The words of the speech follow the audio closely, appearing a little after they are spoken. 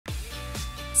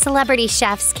Celebrity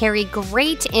chefs carry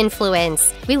great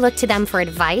influence. We look to them for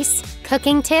advice,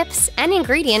 cooking tips, and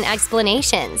ingredient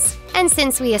explanations. And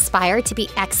since we aspire to be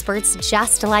experts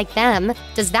just like them,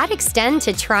 does that extend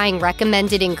to trying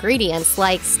recommended ingredients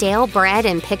like stale bread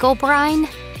and pickle brine?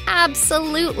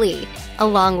 Absolutely!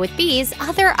 Along with these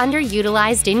other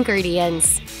underutilized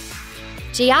ingredients.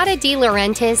 Giada De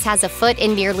Laurentiis has a foot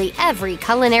in nearly every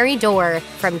culinary door,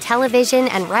 from television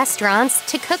and restaurants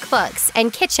to cookbooks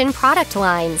and kitchen product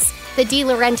lines. The De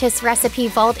Laurentiis recipe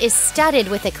vault is studded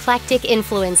with eclectic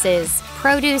influences,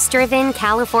 produce-driven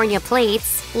California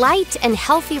plates, light and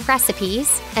healthy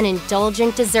recipes, and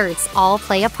indulgent desserts all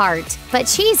play a part. But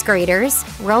cheese graters,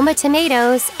 Roma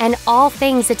tomatoes, and all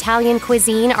things Italian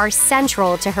cuisine are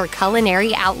central to her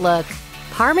culinary outlook.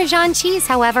 Parmesan cheese,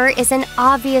 however, is an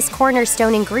obvious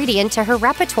cornerstone ingredient to her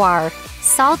repertoire.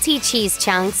 Salty cheese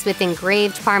chunks with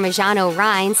engraved Parmigiano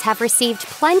rinds have received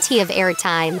plenty of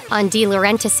airtime on De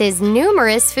Laurentiis'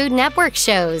 numerous Food Network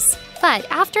shows. But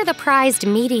after the prized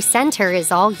meaty center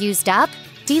is all used up,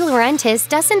 De Laurentiis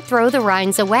doesn't throw the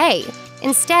rinds away.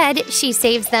 Instead, she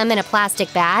saves them in a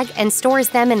plastic bag and stores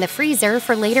them in the freezer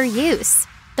for later use.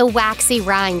 The waxy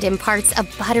rind imparts a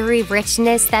buttery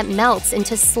richness that melts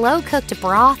into slow-cooked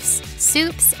broths,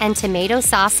 soups, and tomato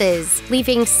sauces,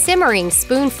 leaving simmering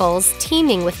spoonfuls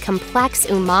teeming with complex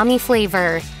umami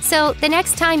flavor. So the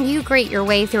next time you grate your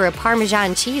way through a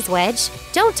Parmesan cheese wedge,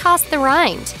 don't toss the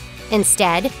rind.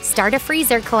 Instead, start a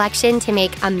freezer collection to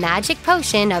make a magic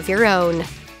potion of your own.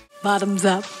 Bottoms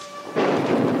up.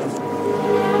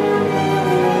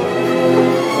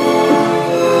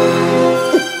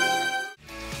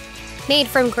 Made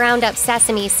from ground-up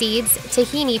sesame seeds,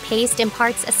 tahini paste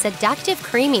imparts a seductive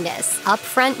creaminess,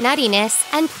 upfront nuttiness,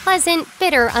 and pleasant,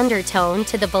 bitter undertone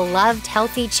to the beloved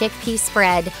healthy chickpea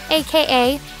spread,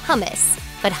 aka hummus.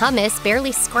 But hummus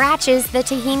barely scratches the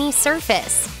tahini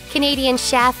surface. Canadian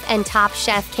chef and Top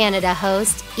Chef Canada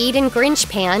host Eden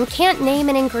Grinchpan can't name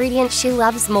an ingredient she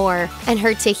loves more, and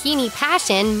her tahini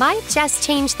passion might just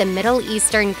change the Middle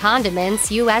Eastern condiment's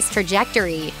U.S.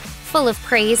 trajectory. Full of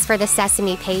praise for the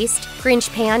sesame paste,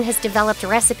 Grinchpan has developed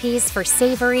recipes for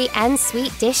savory and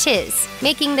sweet dishes,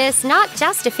 making this not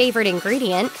just a favorite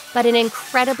ingredient, but an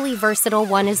incredibly versatile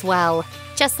one as well.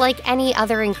 Just like any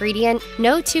other ingredient,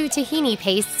 no two tahini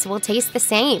pastes will taste the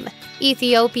same.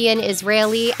 Ethiopian,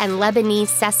 Israeli, and Lebanese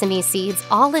sesame seeds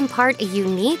all impart a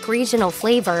unique regional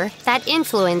flavor that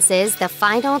influences the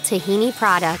final tahini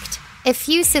product.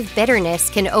 Effusive bitterness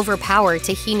can overpower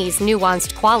tahini's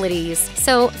nuanced qualities,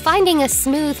 so finding a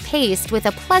smooth paste with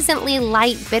a pleasantly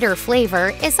light bitter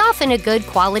flavor is often a good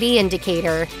quality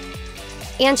indicator.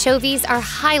 Anchovies are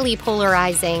highly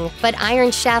polarizing, but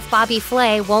Iron Chef Bobby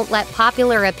Flay won't let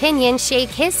popular opinion shake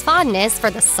his fondness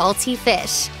for the salty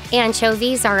fish.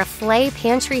 Anchovies are a Flay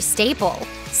pantry staple.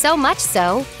 So much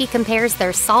so, he compares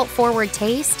their salt-forward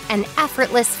taste and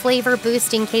effortless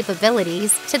flavor-boosting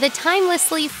capabilities to the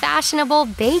timelessly fashionable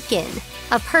bacon.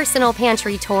 A personal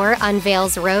pantry tour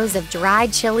unveils rows of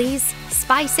dried chilies,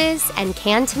 spices, and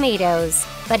canned tomatoes.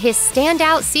 But his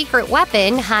standout secret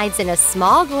weapon hides in a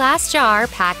small glass jar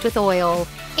packed with oil.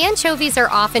 Anchovies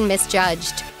are often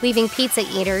misjudged, leaving pizza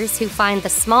eaters who find the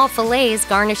small fillets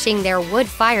garnishing their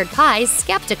wood-fired pies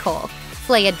skeptical.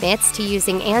 Flay admits to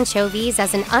using anchovies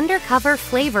as an undercover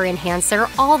flavor enhancer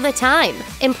all the time,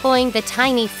 employing the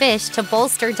tiny fish to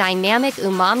bolster dynamic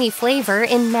umami flavor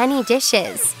in many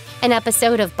dishes. An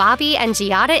episode of Bobby and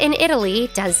Giada in Italy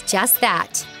does just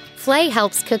that. Flay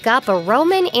helps cook up a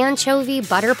Roman anchovy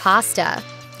butter pasta,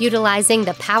 utilizing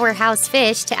the powerhouse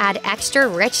fish to add extra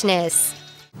richness.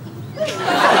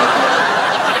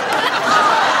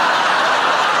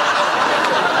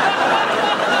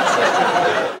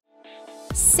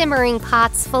 Simmering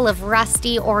pots full of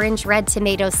rusty orange-red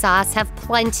tomato sauce have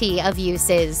plenty of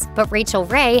uses, but Rachel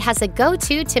Ray has a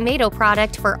go-to tomato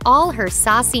product for all her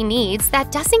saucy needs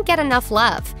that doesn't get enough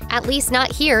love, at least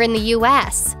not here in the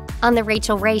US. On The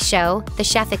Rachel Ray Show, the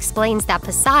chef explains that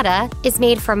passata is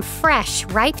made from fresh,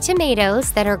 ripe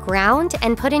tomatoes that are ground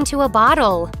and put into a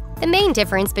bottle. The main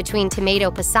difference between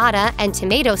tomato passata and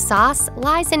tomato sauce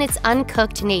lies in its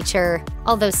uncooked nature.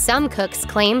 Although some cooks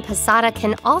claim passata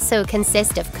can also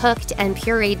consist of cooked and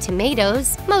pureed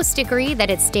tomatoes, most agree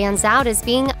that it stands out as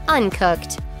being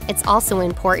uncooked. It's also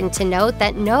important to note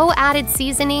that no added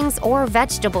seasonings or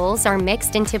vegetables are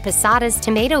mixed into passata's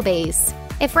tomato base.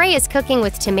 If Ray is cooking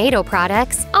with tomato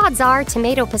products, odds are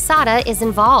tomato passata is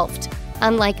involved.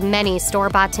 Unlike many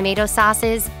store-bought tomato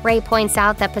sauces, Ray points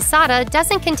out that passata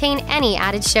doesn't contain any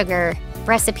added sugar.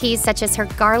 Recipes such as her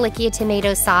garlicky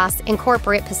tomato sauce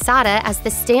incorporate passata as the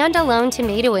standalone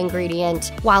tomato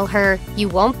ingredient, while her "you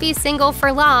won't be single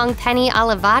for long" penny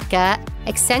alla vodka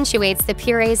accentuates the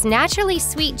puree's naturally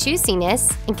sweet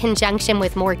juiciness in conjunction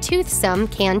with more toothsome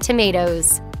canned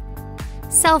tomatoes.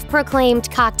 Self-proclaimed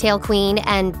cocktail queen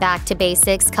and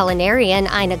back-to-basics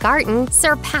culinarian Ina Garten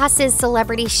surpasses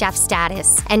celebrity chef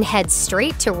status and heads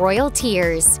straight to royal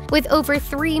tiers. With over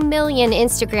 3 million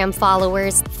Instagram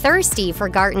followers thirsty for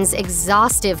Garten's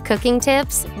exhaustive cooking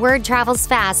tips, word travels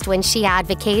fast when she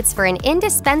advocates for an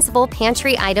indispensable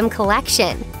pantry item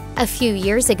collection. A few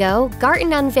years ago,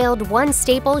 Garten unveiled one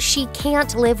staple she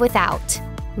can't live without: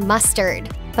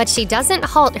 mustard. But she doesn't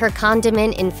halt her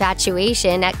condiment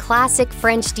infatuation at classic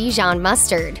French Dijon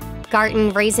mustard.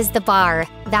 Garten raises the bar,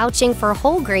 vouching for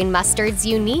whole grain mustard's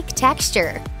unique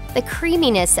texture. The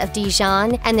creaminess of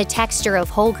Dijon and the texture of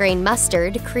whole grain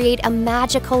mustard create a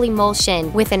magical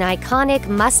emulsion with an iconic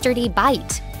mustardy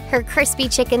bite. Her crispy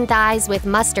chicken thighs with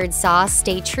mustard sauce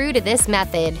stay true to this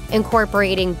method,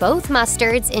 incorporating both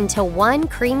mustards into one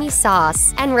creamy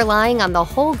sauce and relying on the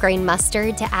whole grain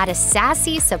mustard to add a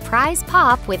sassy surprise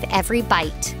pop with every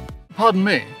bite. Pardon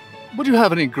me, would you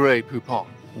have any Grey Poupon?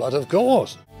 But of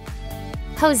course.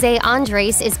 Jose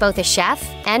Andres is both a chef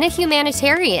and a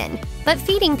humanitarian, but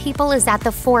feeding people is at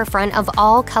the forefront of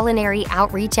all culinary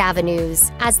outreach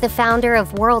avenues. As the founder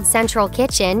of World Central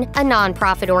Kitchen, a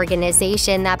nonprofit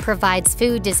organization that provides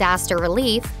food disaster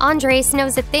relief, Andres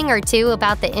knows a thing or two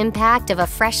about the impact of a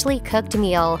freshly cooked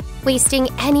meal. Wasting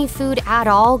any food at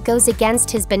all goes against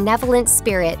his benevolent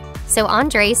spirit. So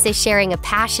Andres is sharing a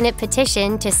passionate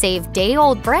petition to save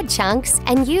day-old bread chunks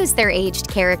and use their aged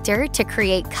character to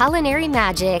create culinary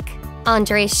magic.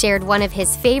 Andres shared one of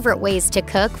his favorite ways to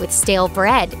cook with stale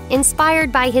bread,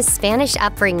 inspired by his Spanish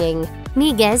upbringing.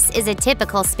 Migas is a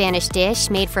typical Spanish dish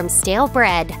made from stale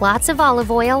bread, lots of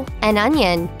olive oil, and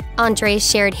onion. Andres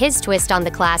shared his twist on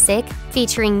the classic,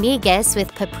 featuring migas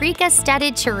with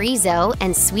paprika-studded chorizo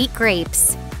and sweet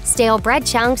grapes. Stale bread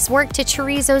chunks work to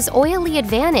chorizo's oily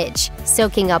advantage,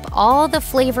 soaking up all the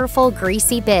flavorful,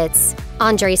 greasy bits.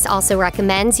 Andres also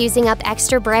recommends using up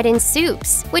extra bread in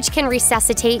soups, which can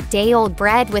resuscitate day-old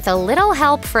bread with a little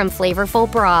help from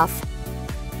flavorful broth.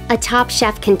 A Top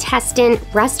Chef contestant,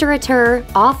 restaurateur,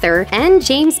 author, and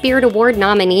James Beard Award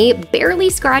nominee barely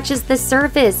scratches the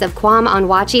surface of Kwame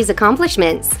Onwuachi's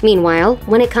accomplishments. Meanwhile,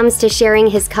 when it comes to sharing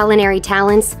his culinary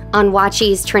talents,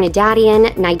 Onwuachi's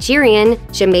Trinidadian, Nigerian,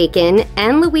 Jamaican,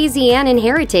 and Louisianan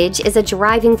heritage is a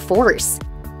driving force.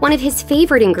 One of his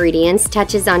favorite ingredients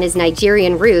touches on his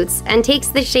Nigerian roots and takes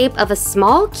the shape of a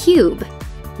small cube.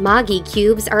 Maggi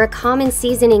cubes are a common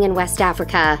seasoning in West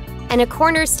Africa and a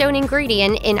cornerstone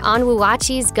ingredient in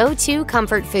Onwuachi's go-to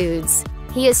comfort foods.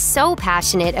 He is so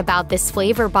passionate about this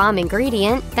flavor bomb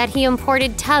ingredient that he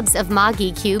imported tubs of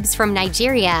Maggi cubes from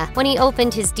Nigeria when he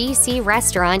opened his DC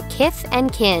restaurant Kith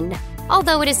and Kin.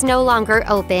 Although it is no longer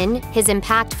open, his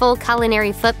impactful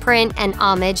culinary footprint and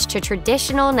homage to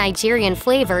traditional Nigerian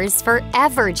flavors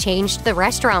forever changed the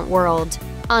restaurant world.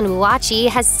 Onwuachi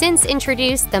has since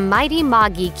introduced the mighty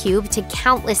Maggi cube to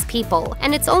countless people,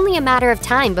 and it's only a matter of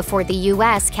time before the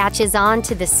US catches on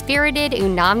to the spirited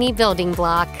unami building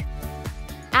block.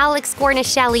 Alex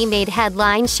Guarnaschelli made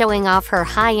headlines showing off her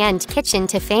high-end kitchen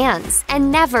to fans,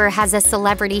 and never has a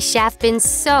celebrity chef been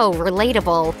so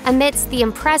relatable. Amidst the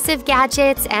impressive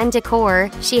gadgets and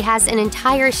decor, she has an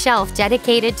entire shelf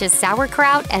dedicated to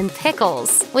sauerkraut and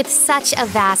pickles. With such a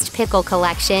vast pickle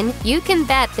collection, you can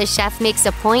bet the chef makes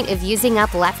a point of using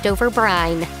up leftover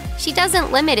brine. She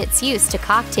doesn't limit its use to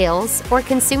cocktails or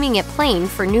consuming it plain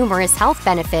for numerous health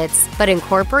benefits, but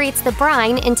incorporates the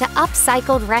brine into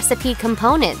upcycled recipe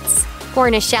components.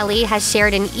 Guarnaschelli has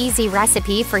shared an easy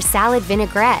recipe for salad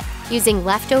vinaigrette, using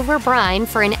leftover brine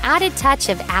for an added touch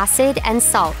of acid and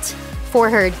salt.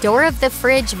 For her door of the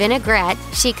fridge vinaigrette,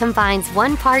 she combines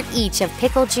 1 part each of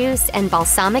pickle juice and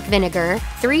balsamic vinegar,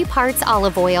 3 parts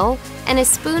olive oil, and a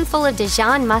spoonful of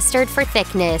Dijon mustard for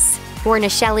thickness.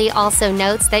 Guarnaschelli also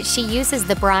notes that she uses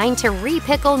the brine to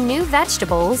re-pickle new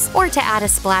vegetables or to add a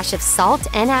splash of salt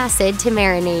and acid to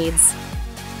marinades.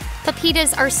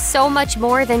 Pepitas are so much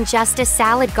more than just a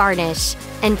salad garnish,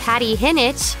 and Patty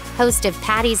Hinich, host of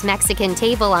Patty's Mexican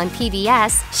Table on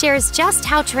PBS, shares just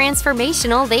how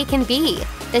transformational they can be.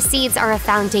 The seeds are a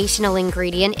foundational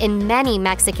ingredient in many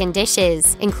Mexican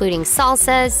dishes, including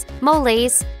salsas,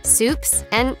 moles, soups,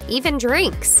 and even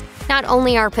drinks. Not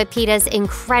only are pepitas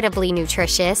incredibly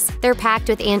nutritious, they're packed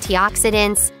with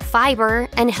antioxidants, fiber,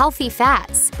 and healthy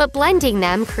fats, but blending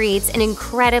them creates an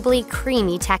incredibly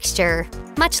creamy texture.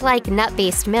 Much like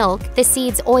nut-based milk, the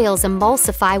seeds' oils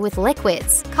emulsify with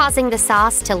liquids, causing the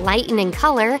sauce to lighten in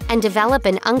color and develop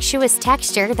an unctuous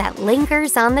texture that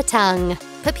lingers on the tongue.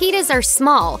 Pepitas are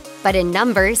small, but in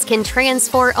numbers can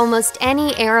transform almost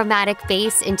any aromatic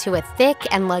base into a thick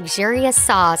and luxurious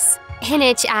sauce.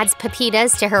 Hinich adds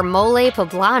pepitas to her mole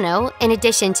poblano in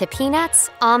addition to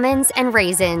peanuts, almonds, and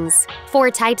raisins.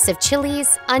 4 types of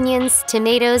chilies, onions,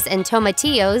 tomatoes, and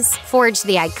tomatillos forge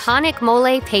the iconic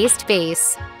mole paste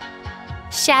base.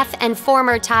 Chef and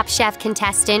former Top Chef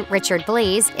contestant Richard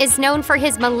Blais is known for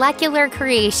his molecular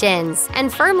creations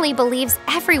and firmly believes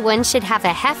everyone should have a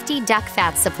hefty duck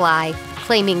fat supply,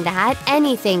 claiming that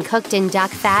anything cooked in duck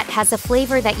fat has a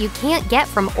flavor that you can't get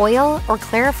from oil or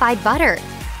clarified butter.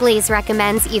 Blais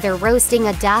recommends either roasting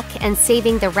a duck and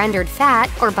saving the rendered fat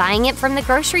or buying it from the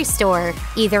grocery store.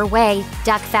 Either way,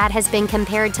 duck fat has been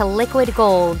compared to liquid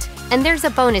gold. And there's a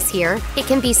bonus here. It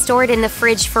can be stored in the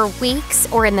fridge for weeks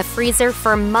or in the freezer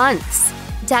for months.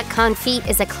 Duck confit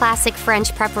is a classic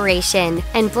French preparation,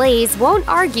 and Blais won't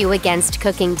argue against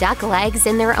cooking duck legs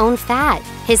in their own fat.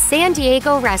 His San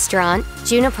Diego restaurant,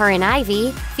 Juniper and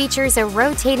Ivy, features a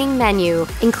rotating menu,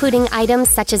 including items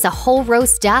such as a whole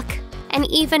roast duck, and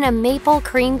even a maple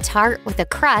cream tart with a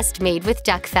crust made with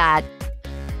duck fat.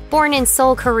 Born in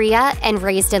Seoul, Korea, and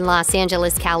raised in Los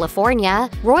Angeles, California,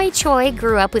 Roy Choi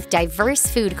grew up with diverse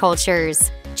food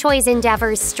cultures. Choi's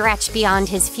endeavors stretch beyond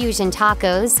his fusion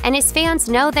tacos, and his fans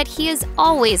know that he is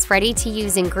always ready to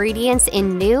use ingredients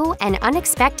in new and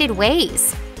unexpected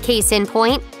ways. Case in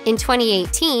point, in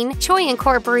 2018, Choi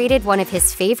incorporated one of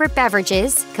his favorite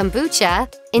beverages,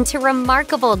 kombucha, into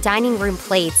remarkable dining room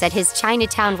plates at his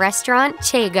Chinatown restaurant,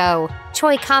 Chaego.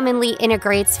 Choi commonly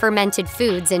integrates fermented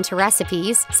foods into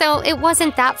recipes, so it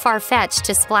wasn't that far-fetched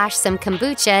to splash some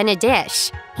kombucha in a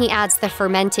dish. He adds the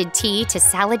fermented tea to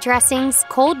salad dressings,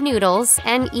 cold noodles,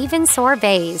 and even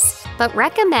sorbets, but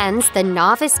recommends the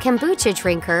novice kombucha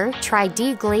drinker try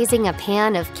deglazing a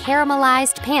pan of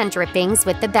caramelized pan drippings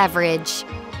with the beverage.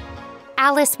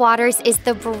 Alice Waters is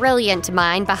the brilliant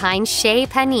mind behind Chez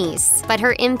Panisse, but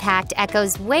her impact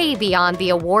echoes way beyond the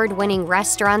award-winning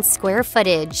restaurant's square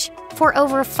footage. For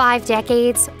over 5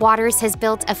 decades, Waters has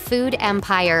built a food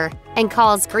empire and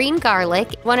calls green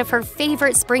garlic one of her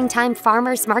favorite springtime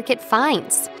farmers market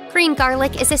finds. Green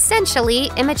garlic is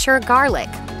essentially immature garlic,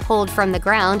 pulled from the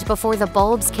ground before the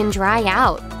bulbs can dry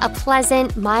out. A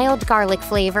pleasant, mild garlic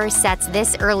flavor sets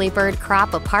this early bird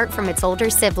crop apart from its older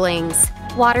siblings.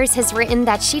 Waters has written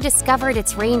that she discovered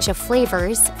its range of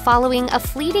flavors following a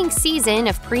fleeting season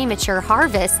of premature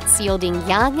harvests yielding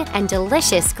young and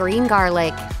delicious green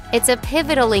garlic. It's a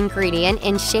pivotal ingredient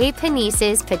in Chez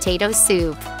Panisse's potato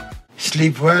soup.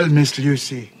 Sleep well, Miss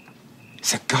Lucy.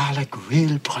 The garlic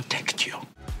will protect you.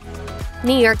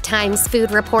 New York Times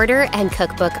food reporter and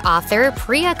cookbook author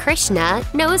Priya Krishna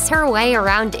knows her way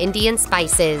around Indian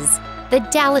spices. The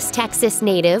Dallas, Texas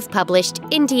native published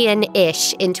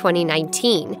Indian-ish in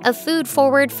 2019, a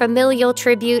food-forward familial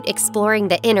tribute exploring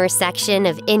the intersection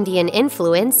of Indian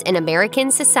influence in American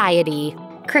society.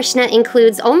 Krishna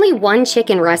includes only one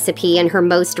chicken recipe in her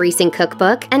most recent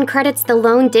cookbook and credits the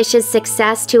lone dish's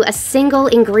success to a single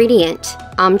ingredient,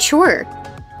 amchur.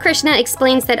 Krishna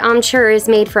explains that amchur is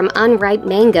made from unripe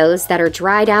mangoes that are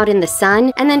dried out in the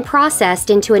sun and then processed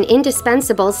into an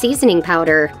indispensable seasoning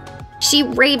powder. She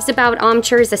raves about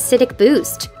amchur's acidic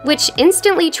boost, which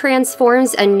instantly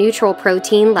transforms a neutral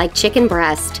protein like chicken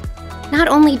breast. Not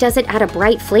only does it add a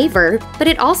bright flavor, but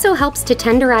it also helps to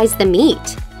tenderize the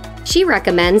meat. She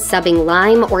recommends subbing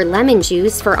lime or lemon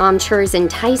juice for amchur's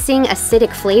enticing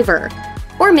acidic flavor,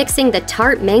 or mixing the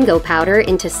tart mango powder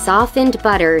into softened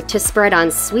butter to spread on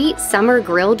sweet summer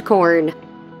grilled corn.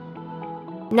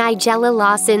 Nigella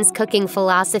Lawson's cooking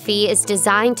philosophy is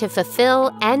designed to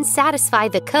fulfill and satisfy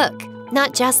the cook,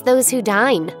 not just those who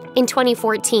dine. In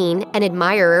 2014, an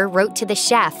admirer wrote to the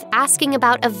chef asking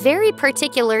about a very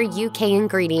particular UK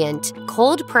ingredient,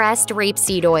 cold-pressed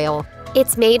rapeseed oil.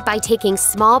 It's made by taking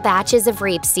small batches of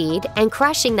rapeseed and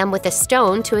crushing them with a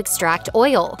stone to extract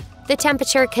oil. The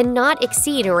temperature cannot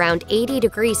exceed around 80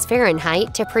 degrees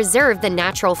Fahrenheit to preserve the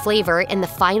natural flavor in the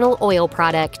final oil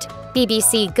product.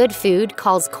 BBC Good Food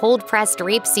calls cold-pressed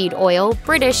rapeseed oil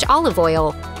British olive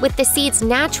oil. With the seed's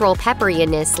natural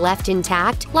pepperiness left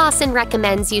intact, Lawson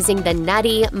recommends using the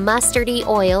nutty, mustardy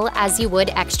oil as you would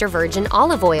extra virgin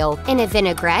olive oil in a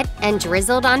vinaigrette and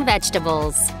drizzled on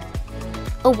vegetables.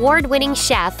 Award-winning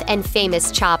chef and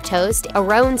famous chopped host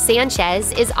Aaron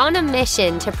Sanchez is on a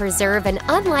mission to preserve an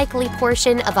unlikely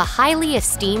portion of a highly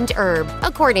esteemed herb.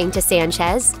 According to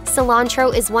Sanchez,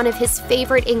 cilantro is one of his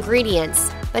favorite ingredients,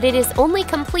 but it is only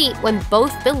complete when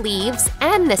both the leaves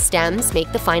and the stems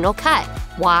make the final cut.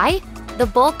 Why? The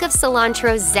bulk of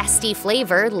cilantro's zesty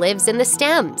flavor lives in the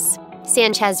stems.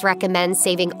 Sanchez recommends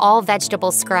saving all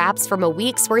vegetable scraps from a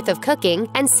week's worth of cooking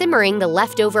and simmering the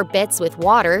leftover bits with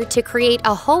water to create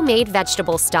a homemade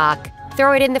vegetable stock.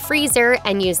 Throw it in the freezer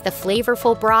and use the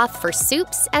flavorful broth for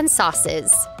soups and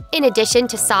sauces. In addition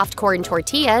to soft corn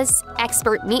tortillas,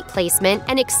 expert meat placement,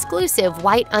 and exclusive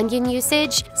white onion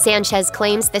usage, Sanchez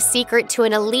claims the secret to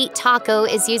an elite taco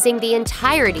is using the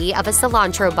entirety of a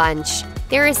cilantro bunch.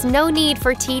 There is no need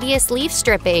for tedious leaf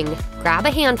stripping. Grab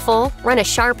a handful, run a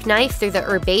sharp knife through the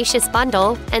herbaceous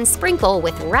bundle, and sprinkle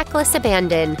with reckless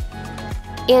abandon.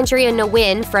 Andrea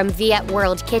Nguyen from Viet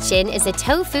World Kitchen is a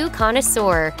tofu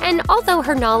connoisseur, and although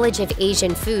her knowledge of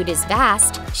Asian food is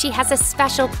vast, she has a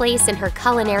special place in her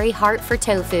culinary heart for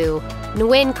tofu.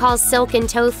 Nguyen calls silken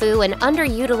tofu an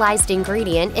underutilized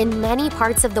ingredient in many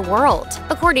parts of the world.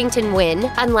 According to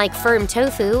Nguyen, unlike firm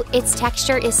tofu, its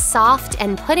texture is soft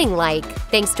and pudding-like.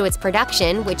 Thanks to its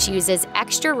production, which uses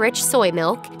extra-rich soy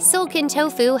milk, silken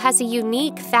tofu has a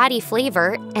unique fatty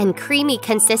flavor and creamy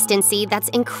consistency that's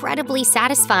incredibly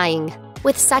satisfying.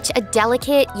 With such a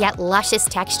delicate yet luscious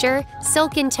texture,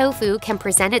 silken tofu can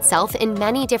present itself in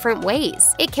many different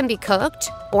ways. It can be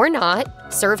cooked or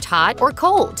not, served hot or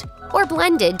cold, or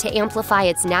blended to amplify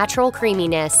its natural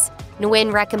creaminess.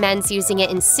 Nguyen recommends using it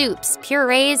in soups,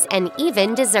 purees, and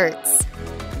even desserts.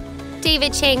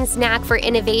 David Chang's knack for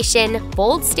innovation,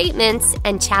 bold statements,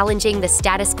 and challenging the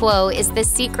status quo is the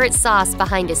secret sauce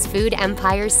behind his food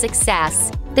empire's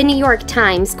success. The New York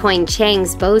Times coined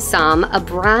Chang's bosom a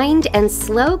brined and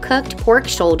slow-cooked pork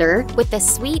shoulder with the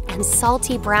sweet and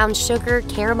salty brown sugar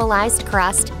caramelized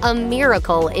crust a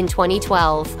miracle in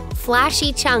 2012.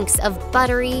 Flashy chunks of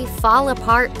buttery,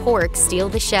 fall-apart pork steal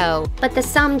the show, but the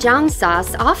ssamjang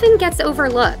sauce often gets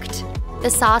overlooked. The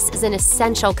sauce is an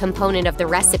essential component of the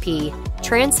recipe,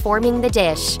 transforming the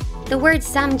dish. The word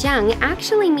ssamjang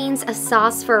actually means a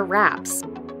sauce for wraps.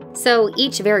 So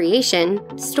each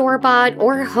variation, store-bought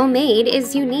or homemade,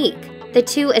 is unique. The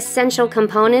two essential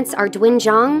components are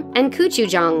doenjang and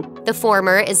gochujang. The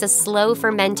former is a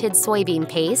slow-fermented soybean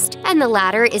paste, and the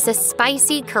latter is a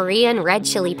spicy Korean red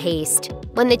chili paste.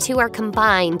 When the two are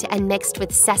combined and mixed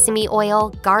with sesame oil,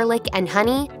 garlic, and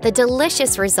honey, the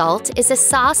delicious result is a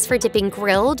sauce for dipping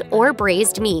grilled or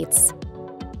braised meats.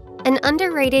 An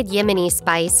underrated Yemeni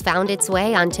spice found its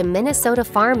way onto Minnesota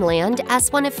farmland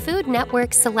as one of Food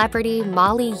Network celebrity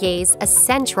Molly Ye's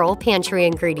essential pantry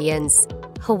ingredients.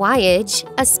 Hawaiiage,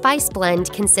 a spice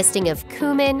blend consisting of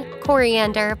cumin,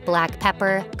 coriander, black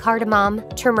pepper, cardamom,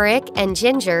 turmeric, and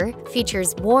ginger,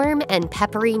 features warm and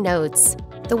peppery notes.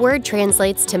 The word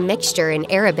translates to mixture in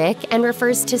Arabic and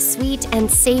refers to sweet and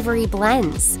savory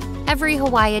blends. Every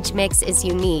Hawaiiage mix is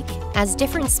unique, as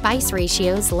different spice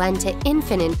ratios lend to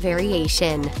infinite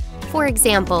variation. For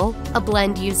example, a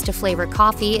blend used to flavor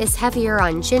coffee is heavier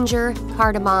on ginger,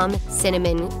 cardamom,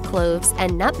 cinnamon, cloves,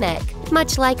 and nutmeg,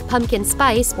 much like pumpkin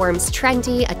spice warms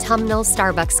trendy autumnal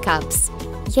Starbucks cups.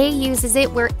 Ye uses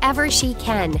it wherever she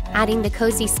can, adding the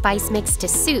cozy spice mix to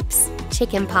soups,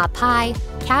 chicken pot pie,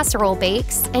 casserole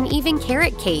bakes, and even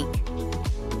carrot cake.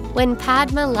 When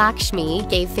Padma Lakshmi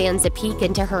gave fans a peek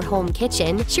into her home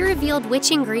kitchen, she revealed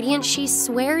which ingredient she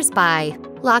swears by.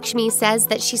 Lakshmi says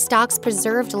that she stocks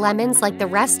preserved lemons like the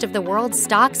rest of the world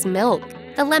stocks milk.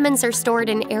 The lemons are stored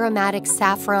in aromatic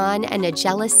saffron and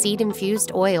nigella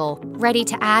seed-infused oil, ready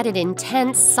to add an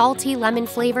intense, salty lemon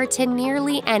flavor to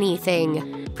nearly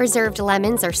anything. Preserved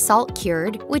lemons are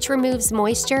salt-cured, which removes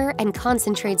moisture and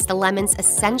concentrates the lemon's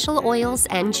essential oils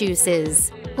and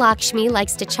juices. Lakshmi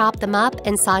likes to chop them up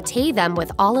and sauté them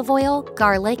with olive oil,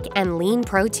 garlic, and lean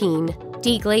protein,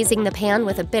 deglazing the pan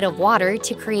with a bit of water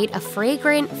to create a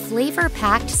fragrant,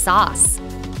 flavor-packed sauce.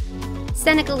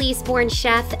 Senegalese-born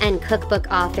chef and cookbook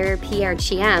author Pierre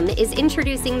Chiam is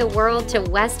introducing the world to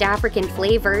West African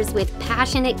flavors with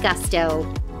passionate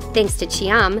gusto. Thanks to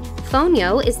Chiam,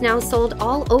 fonio is now sold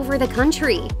all over the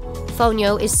country.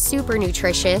 Fonio is super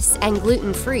nutritious and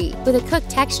gluten-free, with a cooked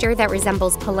texture that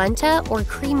resembles polenta or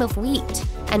cream of wheat,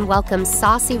 and welcomes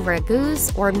saucy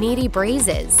ragouts or meaty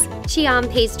braises. Chiam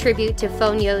pays tribute to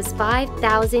fonio's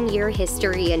 5,000-year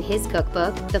history in his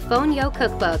cookbook, The Fonio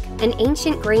Cookbook, An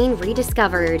Ancient Grain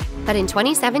Rediscovered. But in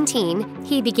 2017,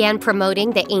 he began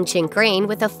promoting the ancient grain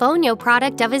with a fonio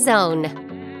product of his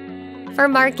own. For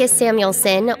Marcus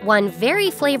Samuelsson, one very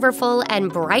flavorful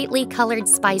and brightly colored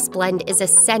spice blend is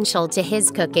essential to his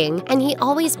cooking, and he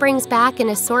always brings back an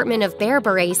assortment of bear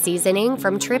beret seasoning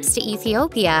from trips to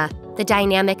Ethiopia. The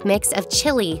dynamic mix of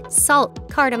chili, salt,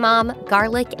 cardamom,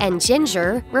 garlic, and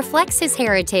ginger reflects his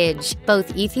heritage,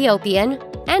 both Ethiopian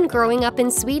and growing up in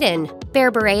Sweden.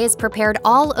 Bear beret is prepared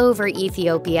all over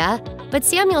Ethiopia, but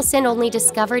Samuelsson only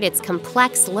discovered its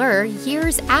complex lure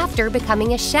years after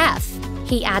becoming a chef.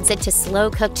 He adds it to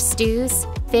slow-cooked stews,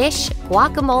 fish,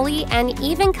 guacamole, and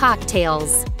even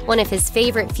cocktails. One of his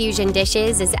favorite fusion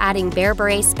dishes is adding bear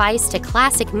beret spice to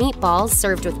classic meatballs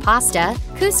served with pasta,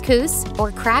 couscous,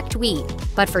 or cracked wheat.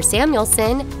 But for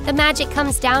Samuelsson, the magic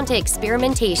comes down to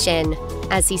experimentation.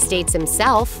 As he states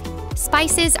himself,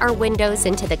 spices are windows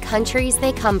into the countries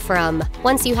they come from.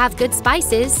 Once you have good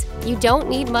spices, you don't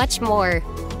need much more.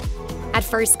 At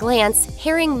first glance,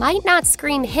 herring might not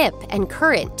scream hip and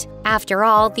current. After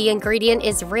all, the ingredient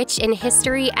is rich in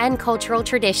history and cultural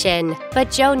tradition. But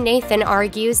Joe Nathan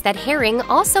argues that herring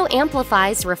also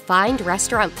amplifies refined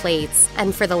restaurant plates.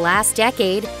 And for the last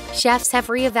decade, chefs have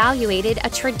reevaluated a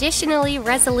traditionally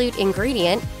resolute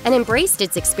ingredient and embraced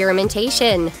its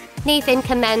experimentation. Nathan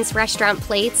commends restaurant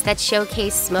plates that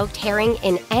showcase smoked herring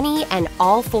in any and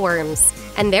all forms.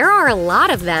 And there are a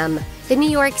lot of them. The New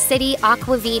York City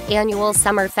Aquavit Annual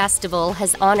Summer Festival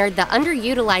has honored the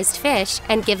underutilized fish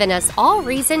and given us all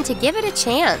reason to give it a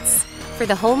chance. For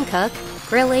the home cook,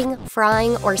 grilling,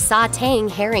 frying, or sautéing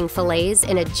herring fillets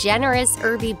in a generous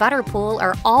herby butter pool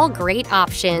are all great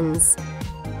options.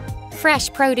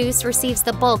 Fresh produce receives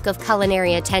the bulk of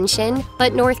culinary attention,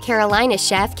 but North Carolina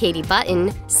chef Katie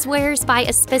Button swears by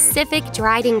a specific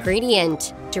dried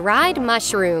ingredient: dried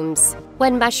mushrooms.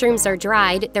 When mushrooms are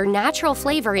dried, their natural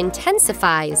flavor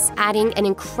intensifies, adding an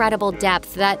incredible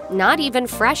depth that not even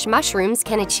fresh mushrooms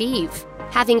can achieve.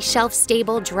 Having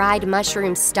shelf-stable dried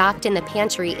mushrooms stocked in the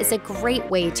pantry is a great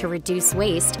way to reduce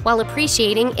waste while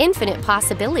appreciating infinite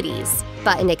possibilities.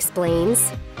 Button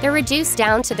explains, they're reduced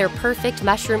down to their perfect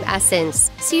mushroom essence,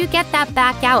 so you get that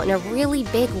back out in a really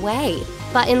big way.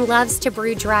 Button loves to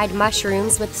brew dried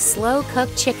mushrooms with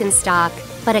slow-cooked chicken stock,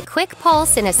 but a quick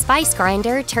pulse in a spice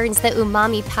grinder turns the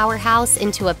umami powerhouse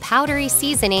into a powdery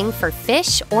seasoning for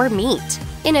fish or meat.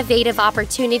 Innovative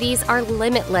opportunities are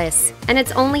limitless, and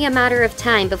it's only a matter of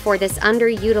time before this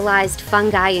underutilized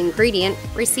fungi ingredient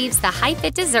receives the hype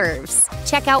it deserves.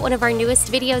 Check out one of our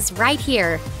newest videos right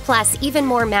here. Plus, even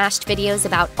more mashed videos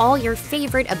about all your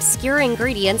favorite obscure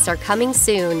ingredients are coming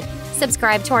soon.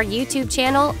 Subscribe to our YouTube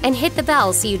channel and hit the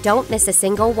bell so you don't miss a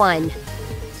single one.